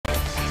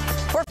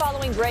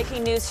Following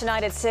breaking news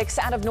tonight at 6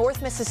 out of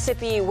North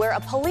Mississippi, where a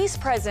police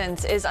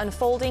presence is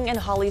unfolding in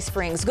Holly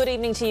Springs. Good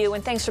evening to you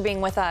and thanks for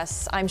being with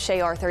us. I'm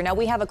Shay Arthur. Now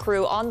we have a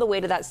crew on the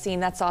way to that scene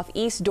that's off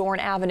East Dorn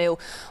Avenue.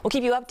 We'll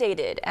keep you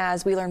updated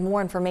as we learn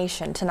more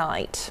information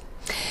tonight.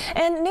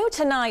 And new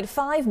tonight,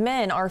 5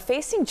 men are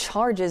facing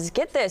charges.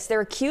 Get this,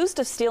 they're accused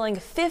of stealing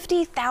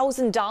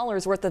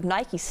 $50,000 worth of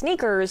Nike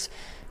sneakers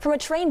from a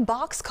trained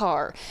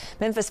boxcar.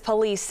 Memphis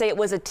police say it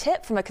was a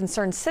tip from a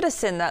concerned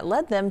citizen that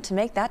led them to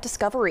make that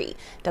discovery.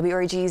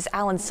 WREG's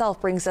Alan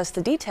Self brings us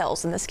the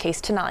details in this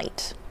case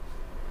tonight.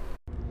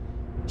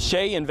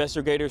 Shay,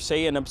 investigators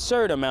say an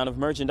absurd amount of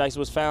merchandise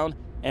was found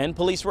and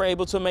police were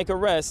able to make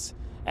arrests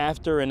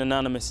after an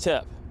anonymous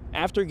tip.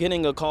 After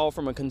getting a call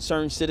from a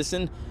concerned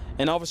citizen,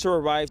 an officer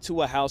arrived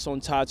to a house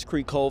on Todd's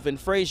Creek Cove in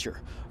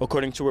Frazier.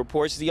 According to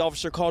reports, the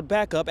officer called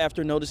backup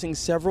after noticing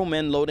several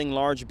men loading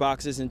large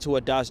boxes into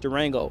a Dodge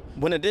Durango.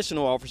 When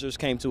additional officers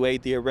came to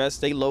aid the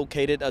arrest, they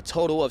located a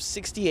total of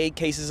 68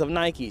 cases of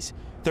Nikes,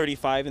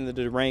 35 in the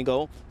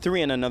Durango,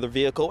 3 in another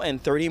vehicle,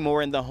 and 30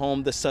 more in the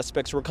home the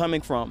suspects were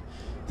coming from.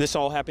 This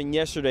all happened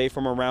yesterday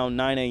from around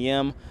 9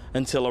 a.m.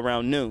 until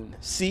around noon.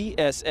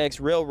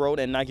 CSX Railroad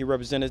and Nike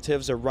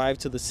representatives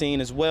arrived to the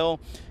scene as well,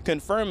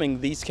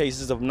 confirming these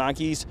cases of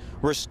Nikes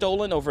were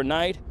stolen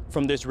overnight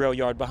from this rail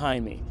yard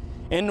behind me.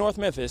 In North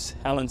Memphis,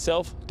 Alan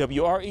Self,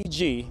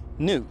 WREG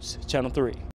News, Channel 3.